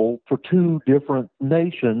accountable for two different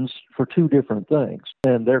nations for two different things.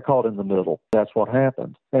 And they're caught in the middle. That's what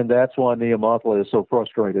happened. And that's why Neamatla is so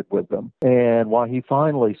frustrated with them. And why he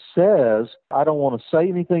finally says, I don't want to say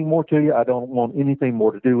anything more to you. I don't want anything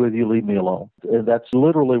more to do with you. Leave me alone. And that's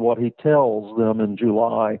literally what he tells them in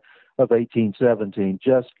July of 1817.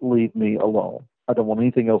 Just leave me alone. I don't want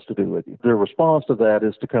anything else to do with you. Their response to that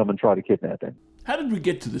is to come and try to kidnap him. How did we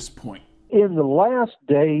get to this point? In the last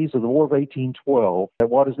days of the War of 1812, at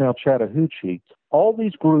what is now Chattahoochee, all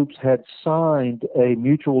these groups had signed a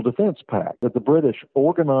mutual defense pact that the British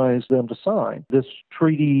organized them to sign. This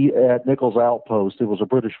treaty at Nichols Outpost, it was a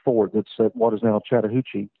British fort that's at what is now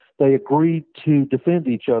Chattahoochee. They agreed to defend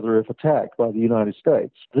each other if attacked by the United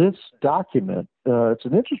States. This document, it's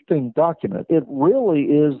an interesting document. It really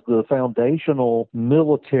is the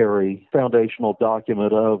military foundational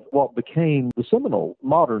document of what became the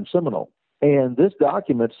modern Seminole. And this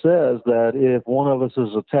document says that if one of us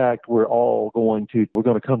is attacked, we're going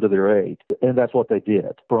to come to their aid. And that's what they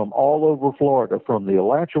did. From all over Florida, from the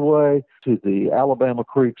Alachua to the Alabama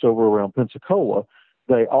Creeks over around Pensacola,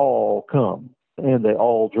 they all come and they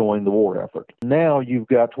all join the war effort. Now you've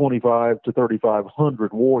got 25 to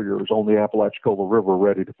 3,500 warriors on the Apalachicola River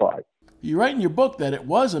ready to fight. You write in your book that it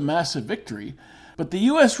was a massive victory, but the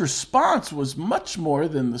U.S. response was much more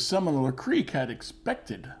than the Seminole or Creek had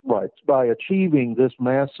expected. Right. By achieving this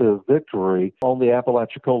massive victory on the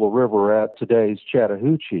Apalachicola River at today's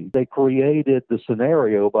Chattahoochee, they created the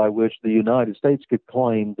scenario by which the United States could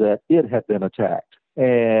claim that it had been attacked.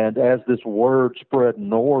 And as this word spread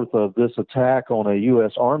north of this attack on a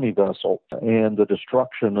U.S. Army vessel and the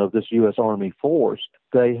destruction of this U.S. Army force,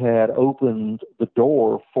 they had opened the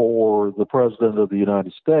door for the President of the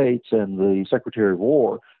United States and the Secretary of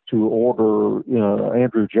War to order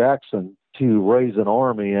Andrew Jackson to raise an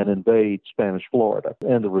army and invade Spanish Florida.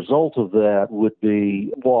 And the result of that would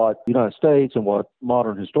be what the United States and what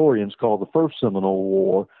modern historians call the First Seminole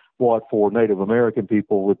War, what for Native American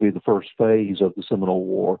people would be the first phase of the Seminole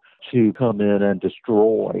War, to come in and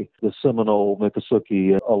destroy the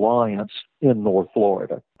Seminole-Miccosukee alliance in North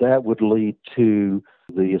Florida. That would lead to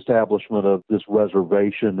the establishment of this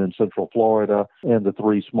reservation in Central Florida and the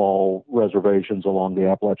three small reservations along the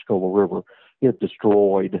Apalachicola River. It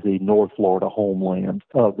destroyed the North Florida homeland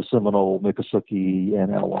of the Seminole, Miccosukee,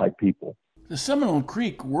 and allied people. The Seminole and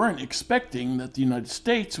Creek weren't expecting that the United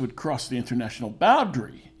States would cross the international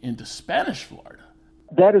boundary into Spanish Florida.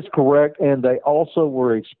 That is correct, and they also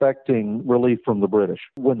were expecting relief from the British.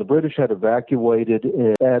 When the British had evacuated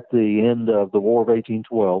at the end of the War of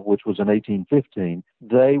 1812, which was in 1815,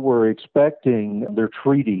 they were expecting their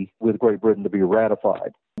treaty with Great Britain to be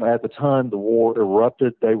ratified. At the time the war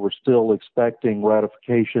erupted, they were still expecting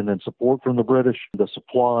ratification and support from the British. The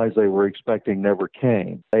supplies they were expecting never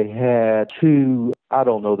came. They had two, I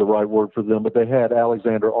don't know the right word for them, but they had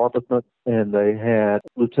Alexander Arbuthnot and they had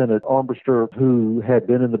Lieutenant Armbruster, who had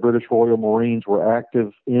been in the British Royal Marines, were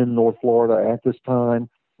active in North Florida at this time.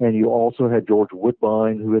 And you also had George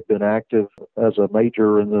Woodbine, who had been active as a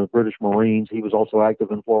major in the British Marines. He was also active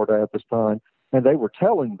in Florida at this time. And they were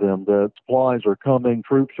telling them that supplies are coming,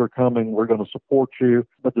 troops are coming, we're going to support you,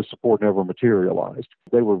 but the support never materialized.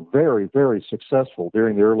 They were very, very successful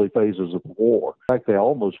during the early phases of the war. In fact, they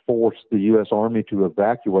almost forced the U.S. Army to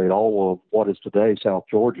evacuate all of what is today South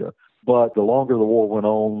Georgia. But the longer the war went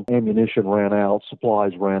on, ammunition ran out,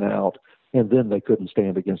 supplies ran out, and then they couldn't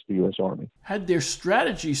stand against the U.S. Army. Had their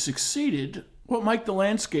strategy succeeded, what might the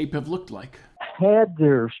landscape have looked like? Had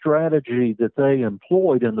their strategy that they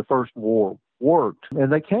employed in the First War worked,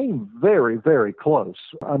 and they came very, very close.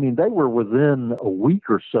 I mean, they were within a week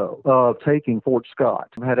or so of taking Fort Scott.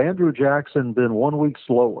 Had Andrew Jackson been 1 week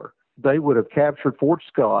slower, they would have captured Fort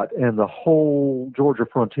Scott and the whole Georgia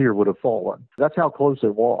frontier would have fallen. That's how close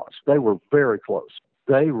it was. They were very close.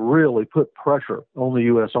 They really put pressure on the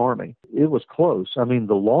U.S. Army. It was close. I mean,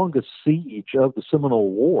 the longest siege of the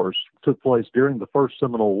Seminole Wars took place during the First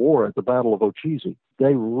Seminole War at the Battle of Ochese.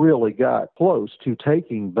 They really got close to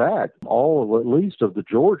taking back all of, at least of the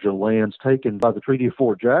Georgia lands taken by the Treaty of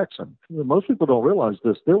Fort Jackson. Most people don't realize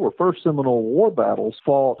this. There were First Seminole War battles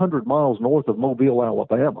fought 100 miles north of Mobile,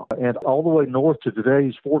 Alabama, and all the way north to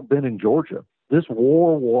today's Fort Benning, Georgia. This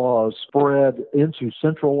war was spread into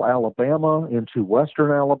central Alabama, into western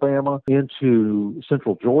Alabama, into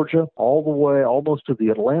central Georgia, all the way almost to the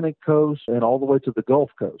Atlantic coast and all the way to the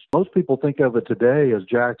Gulf Coast. Most people think of it today as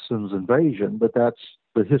Jackson's invasion, but that's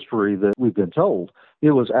the history that we've been told.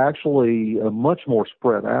 It was actually much more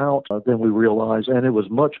spread out than we realize, and it was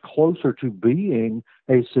much closer to being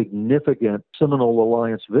a significant Seminole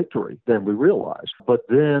Alliance victory than we realized. But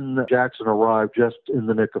then Jackson arrived just in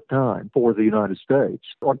the nick of time for the United States,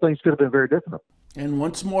 or things could have been very different. And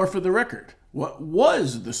once more for the record, what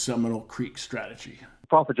was the Seminole Creek strategy?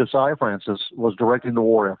 Prophet Josiah Francis was directing the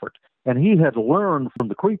war effort. And he had learned from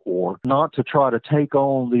the Creek War not to try to take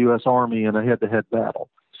on the U.S. Army in a head-to-head battle.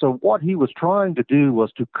 So what he was trying to do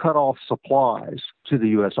was to cut off supplies to the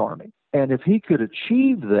U.S. Army. And if he could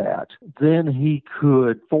achieve that, then he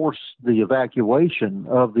could force the evacuation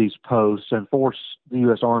of these posts and force the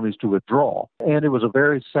U.S. armies to withdraw. And it was a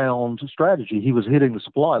very sound strategy. He was hitting the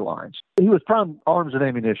supply lines. He was prime arms and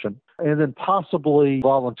ammunition. and then possibly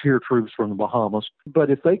volunteer troops from the Bahamas. But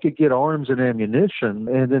if they could get arms and ammunition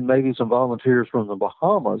and then maybe some volunteers from the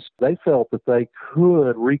Bahamas, they felt that they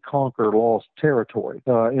could reconquer lost territory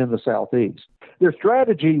in the southeast. Their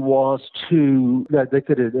strategy was that they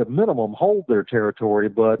could at a minimum hold their territory,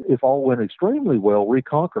 but if all went extremely well,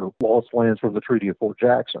 reconquer lost lands from the Treaty of Fort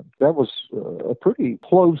Jackson. That was a pretty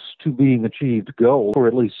close to being achieved goal for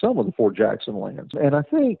at least some of the Fort Jackson lands. And I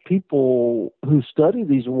think people who study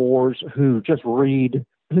these wars, who just read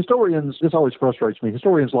historians, this always frustrates me.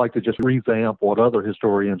 Historians like to just revamp what other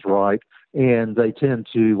historians write, and they tend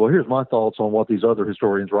to, well, here's my thoughts on what these other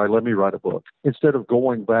historians write. Let me write a book. Instead of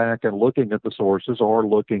going back and looking at the sources or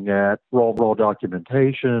looking at raw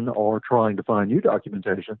documentation or trying to find new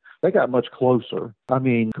documentation, they got much closer. I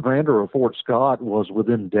mean, commander of Fort Scott was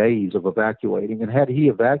within days of evacuating, and had he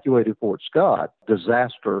evacuated Fort Scott,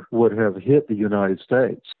 disaster would have hit the United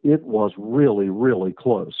States. It was really, really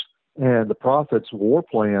close. And the Prophet's war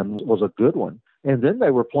plan was a good one. And then they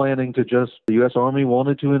were planning to the U.S. Army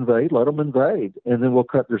wanted to invade, let them invade, and then we'll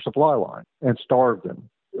cut their supply line and starve them.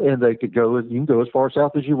 And they could go, you can go as far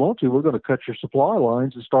south as you want to. We're going to cut your supply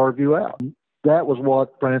lines and starve you out. That was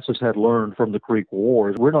what Francis had learned from the Creek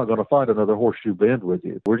Wars. We're not going to fight another Horseshoe Bend with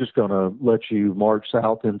you. We're just going to let you march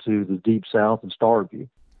south into the deep south and starve you.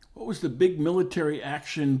 What was the big military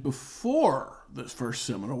action before the First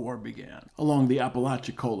Seminole War began along the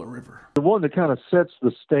Apalachicola River? The one that kind of sets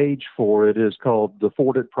the stage for it is called the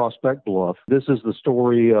Fort at Prospect Bluff. This is the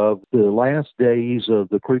story of the last days of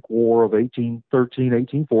the Creek War of 1813,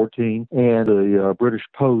 1814, and the British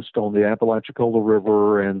post on the Apalachicola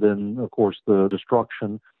River, and then, of course, the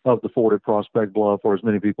destruction of the fort at Prospect Bluff, or as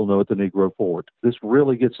many people know it, the Negro Fort. This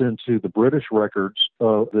really gets into the British records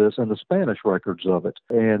of this and the Spanish records of it.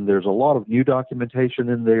 And there's a lot of new documentation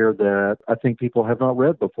in there that I think people have not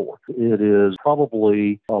read before. It is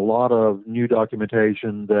probably a lot of new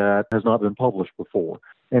documentation that has not been published before.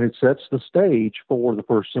 And it sets the stage for the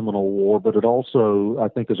First Seminole War, but it also, I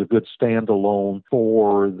think, is a good standalone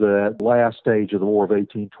for the last stage of the War of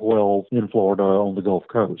 1812 in Florida on the Gulf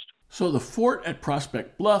Coast. So the fort at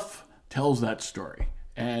Prospect Bluff tells that story.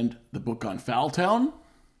 And the book on Foultown?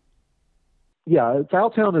 Yeah,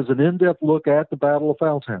 Foultown is an in-depth look at the Battle of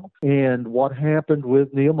Foultown and what happened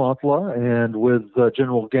with Neamotla and with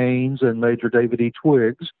General Gaines and Major David E.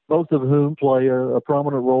 Twiggs, both of whom play a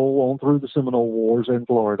prominent role on through the Seminole Wars in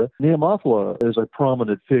Florida. Neamotla is a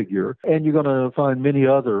prominent figure, and you're going to find many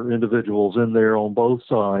other individuals in there on both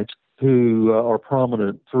sides who are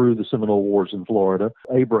prominent through the Seminole Wars in Florida.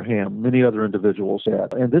 Abraham, many other individuals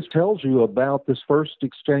had. And this tells you about this first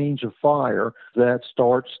exchange of fire that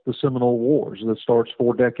starts the Seminole Wars, that starts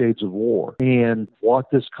 4 decades of war, and what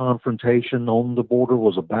this confrontation on the border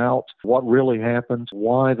was about, what really happened,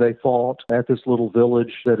 why they fought at this little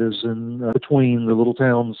village that is in between the little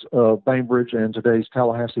towns of Bainbridge and today's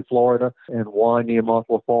Tallahassee, Florida, and why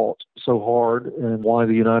Neamotla fought so hard, and why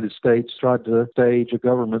the United States tried to stage a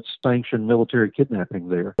government-sanctioned military kidnapping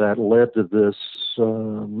there that led to this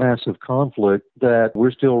massive conflict that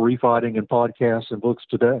we're still refighting in podcasts and books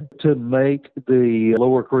today to make the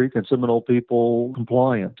Lower Creek and Seminole people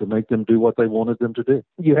compliant, to make them do what they wanted them to do.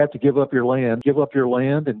 You have to give up your land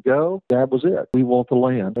and go. That was it. We want the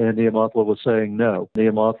land. And Neamotla was saying no.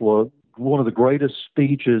 Neamotla, one of the greatest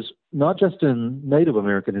speeches, not just in Native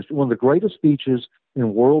American history, one of the greatest speeches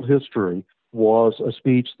in world history was a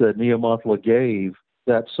speech that Neamotla gave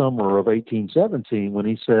that summer of 1817 when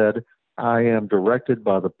he said, "I am directed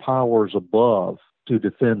by the powers above to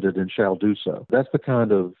defend it and shall do so." That's the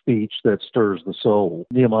kind of speech that stirs the soul.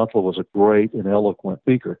 Neamotla was a great and eloquent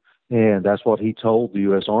speaker, and that's what he told the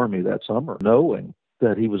U.S. Army that summer, knowing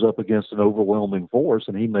that he was up against an overwhelming force,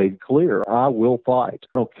 and he made clear, I will fight.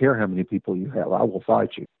 I don't care how many people you have, I will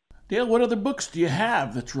fight you. Dale, what other books do you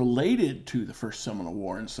have that's related to the First Seminole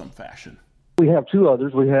War in some fashion? We have 2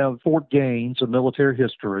 others. We have Fort Gaines, A Military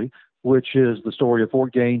History, which is the story of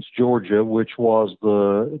Fort Gaines, Georgia, which was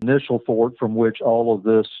the initial fort from which all of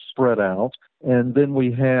this spread out. And then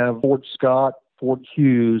we have Fort Scott, Fort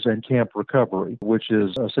Hughes, and Camp Recovery, which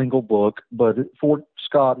is a single book. But Fort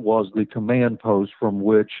Scott was the command post from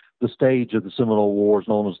which the stage of the Seminole Wars,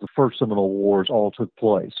 known as the First Seminole Wars, all took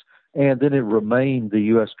place. And then it remained the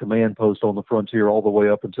U.S. command post on the frontier all the way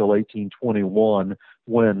up until 1821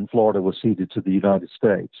 when Florida was ceded to the United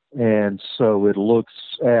States. And so it looks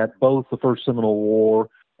at both the First Seminole War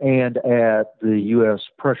and at the U.S.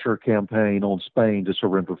 pressure campaign on Spain to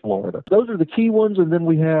surrender Florida. Those are the key ones. And then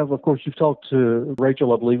we have, of course, you've talked to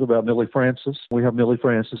Rachel, I believe, about Millie Francis. We have Millie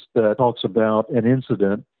Francis that talks about an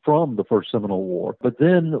incident from the First Seminole War. But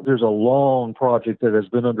then there's a long project that has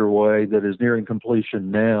been underway that is nearing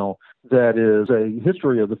completion now that is a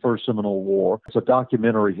history of the First Seminole War. It's a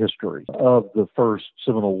documentary history of the First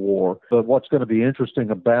Seminole War. But what's going to be interesting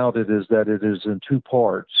about it is that it is in two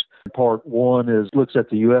parts. Part one looks at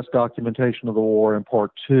the U.S. documentation of the war, and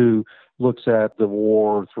part two looks at the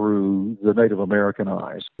war through the Native American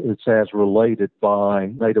eyes. It's as related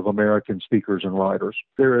by Native American speakers and writers.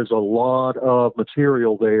 There is a lot of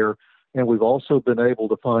material there, and we've also been able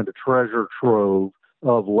to find a treasure trove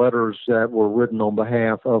of letters that were written on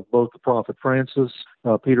behalf of both the Prophet Francis,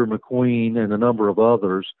 Peter McQueen, and a number of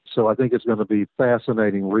others. So I think it's going to be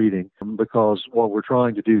fascinating reading because what we're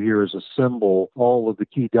trying to do here is assemble all of the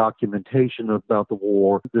key documentation about the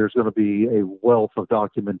war. There's going to be a wealth of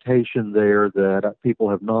documentation there that people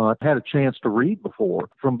have not had a chance to read before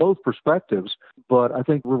from both perspectives, but I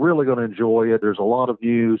think we're really going to enjoy it. There's a lot of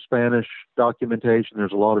new Spanish documentation.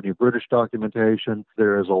 There's a lot of new British documentation.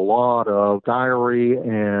 There is a lot of diary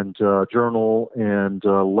and journal and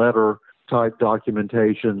letter type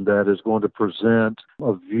documentation that is going to present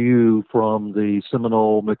a view from the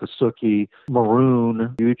Seminole, Miccosukee,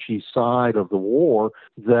 Maroon, Yuchi side of the war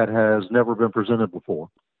that has never been presented before.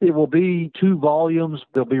 It will be 2 volumes.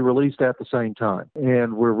 They'll be released at the same time.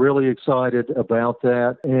 And we're really excited about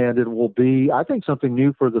that. And it will be, I think, something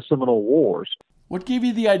new for the Seminole Wars. What gave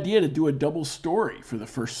you the idea to do a double story for the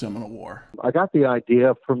First Seminole War? I got the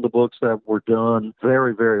idea from the books that were done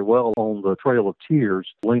very, very well on the Trail of Tears.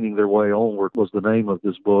 Leaning Their Way Onward was the name of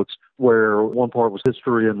this book, where one part was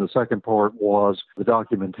history and the second part was the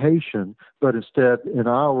documentation. But instead, in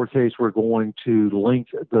our case, we're going to link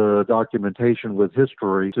the documentation with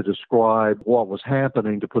history to describe what was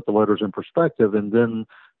happening, to put the letters in perspective, and then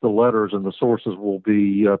the letters and the sources will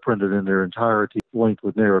be printed in their entirety, linked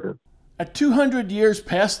with narrative. At 200 years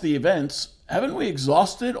past the events, haven't we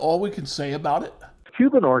exhausted all we can say about it?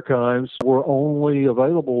 Cuban archives were only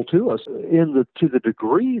available to us to the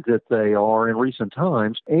degree that they are in recent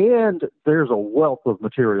times, and there's a wealth of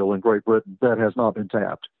material in Great Britain that has not been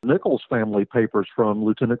tapped. Nichols family papers from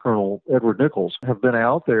Lieutenant Colonel Edward Nichols have been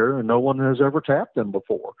out there, and no one has ever tapped them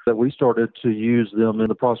before. That we started to use them in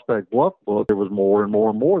the Prospect Bluff book, there was more and more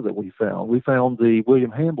and more that we found. We found the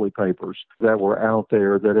William Hambly papers that were out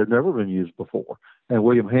there that had never been used before. And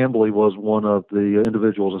William Hambly was one of the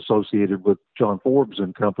individuals associated with John Forbes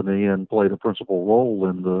and company and played a principal role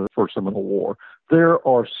in the First Seminole War. There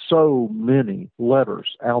are so many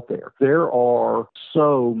letters out there. There are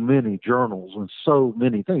so many journals and so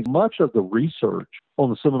many things. Much of the research on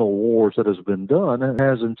the Seminole Wars that has been done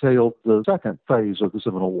has entailed the second phase of the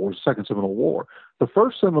Seminole Wars, the Second Seminole War. The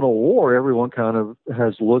First Seminole War, everyone kind of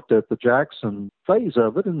has looked at the Jackson phase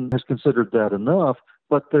of it and has considered that enough.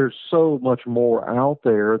 But there's so much more out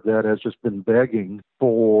there that has just been begging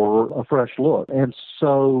for a fresh look. And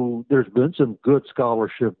so there's been some good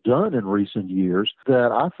scholarship done in recent years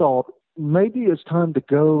that I thought maybe it's time to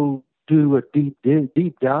go do a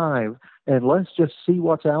deep dive and let's just see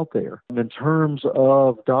what's out there. In terms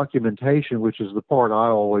of documentation, which is the part I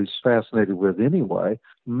always fascinated with anyway,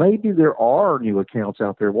 maybe there are new accounts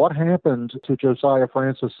out there. What happened to Josiah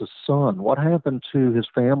Francis's son? What happened to his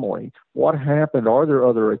family? What happened? Are there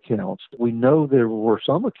other accounts? We know there were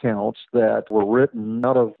some accounts that were written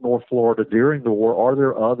out of North Florida during the war. Are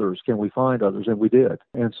there others? Can we find others? And we did.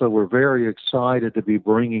 And so we're very excited to be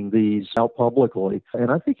bringing these out publicly.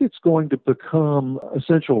 And I think it's going to become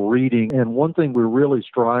essential reading. And one thing we're really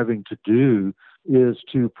striving to do is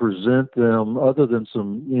to present them, other than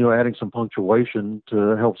some, adding some punctuation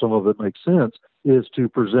to help some of it make sense, is to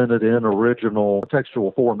present it in original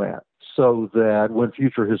textual format so that when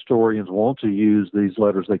future historians want to use these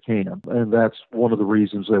letters, they can. And that's one of the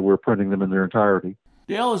reasons that we're printing them in their entirety.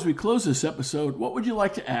 Dale, as we close this episode, what would you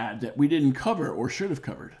like to add that we didn't cover or should have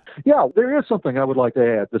covered? Yeah, there is something I would like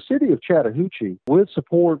to add. The city of Chattahoochee, with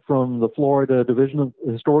support from the Florida Division of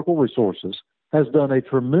Historical Resources, has done a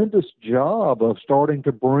tremendous job of starting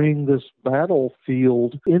to bring this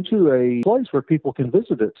battlefield into a place where people can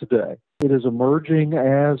visit it today. It is emerging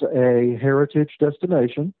as a heritage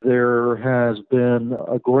destination. There has been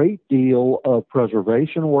a great deal of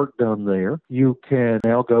preservation work done there. You can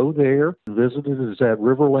now go there and visit it. It's at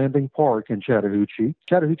River Landing Park in Chattahoochee.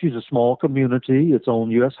 Chattahoochee is a small community. It's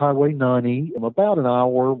on U.S. Highway 90, about an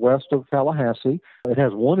hour west of Tallahassee. It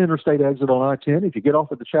has one interstate exit on I-10. If you get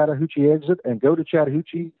off at the Chattahoochee exit and go to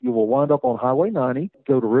Chattahoochee, you will wind up on Highway 90,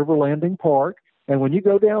 go to River Landing Park. And when you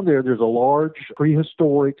go down there, there's a large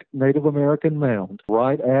prehistoric Native American mound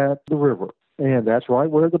right at the river. And that's right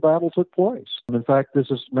where the battle took place. In fact,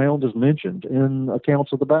 this mound is mentioned in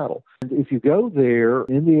accounts of the battle. And if you go there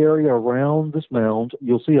in the area around this mound,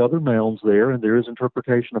 you'll see other mounds there, and there is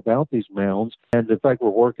interpretation about these mounds. And in fact,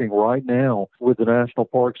 we're working right now with the National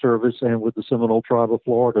Park Service and with the Seminole Tribe of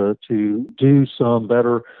Florida to do some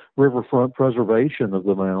better riverfront preservation of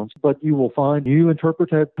the mounds. But you will find new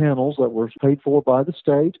interpreted panels that were paid for by the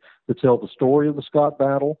state that tell the story of the Scott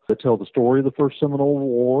Battle, that tell the story of the First Seminole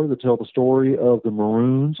War, that tell the story of the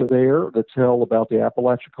Maroons there, that tell about the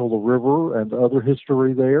Apalachicola River and other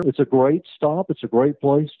history there. It's a great stop. It's a great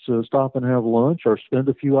place to stop and have lunch or spend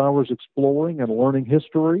a few hours exploring and learning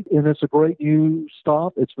history. And it's a great new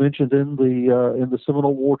stop. It's mentioned in the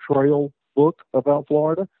Seminole War Trail book about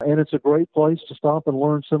Florida, and it's a great place to stop and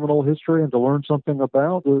learn Seminole history and to learn something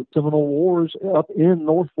about the Seminole Wars up in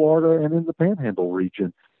North Florida and in the Panhandle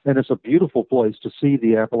region. And it's a beautiful place to see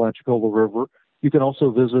the Apalachicola River. You can also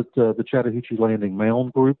visit the Chattahoochee Landing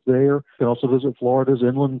Mound Group there. You can also visit Florida's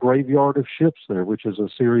Inland Graveyard of Ships there, which is a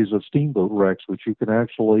series of steamboat wrecks, which you can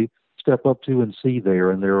actually step up to and see there,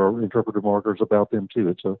 and there are interpretive markers about them too.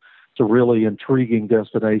 It's a really intriguing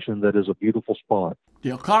destination that is a beautiful spot.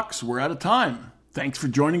 Dale Cox, we're out of time. Thanks for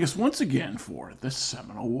joining us once again for the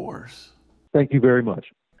Seminole Wars. Thank you very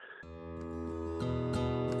much.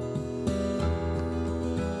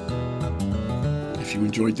 If you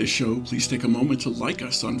enjoyed this show, please take a moment to like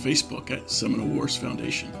us on Facebook at Seminole Wars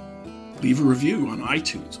Foundation. Leave a review on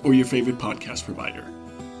iTunes or your favorite podcast provider.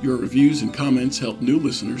 Your reviews and comments help new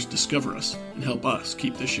listeners discover us and help us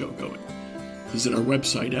keep the show going. Visit our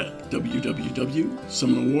website at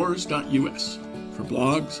www.seminolewars.us for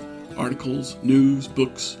blogs, articles, news,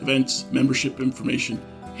 books, events, membership information,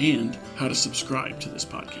 and how to subscribe to this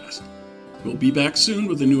podcast. We'll be back soon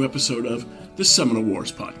with a new episode of the Seminole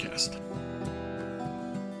Wars Podcast.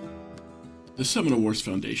 The Seminole Wars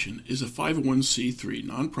Foundation is a 501c3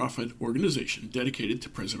 nonprofit organization dedicated to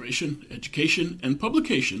preservation, education, and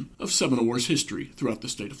publication of Seminole Wars history throughout the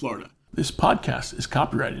state of Florida. This podcast is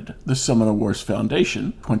copyrighted the Seminole Wars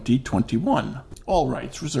Foundation 2021. All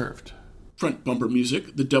rights reserved. Front bumper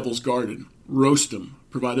music, The Devil's Garden, Roast 'em,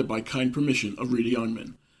 provided by kind permission of Reedy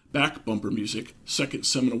Youngman. Back bumper music, Second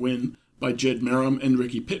Seminole Win, by Jed Merrim and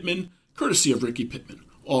Ricky Pittman, courtesy of Ricky Pittman.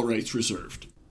 All rights reserved.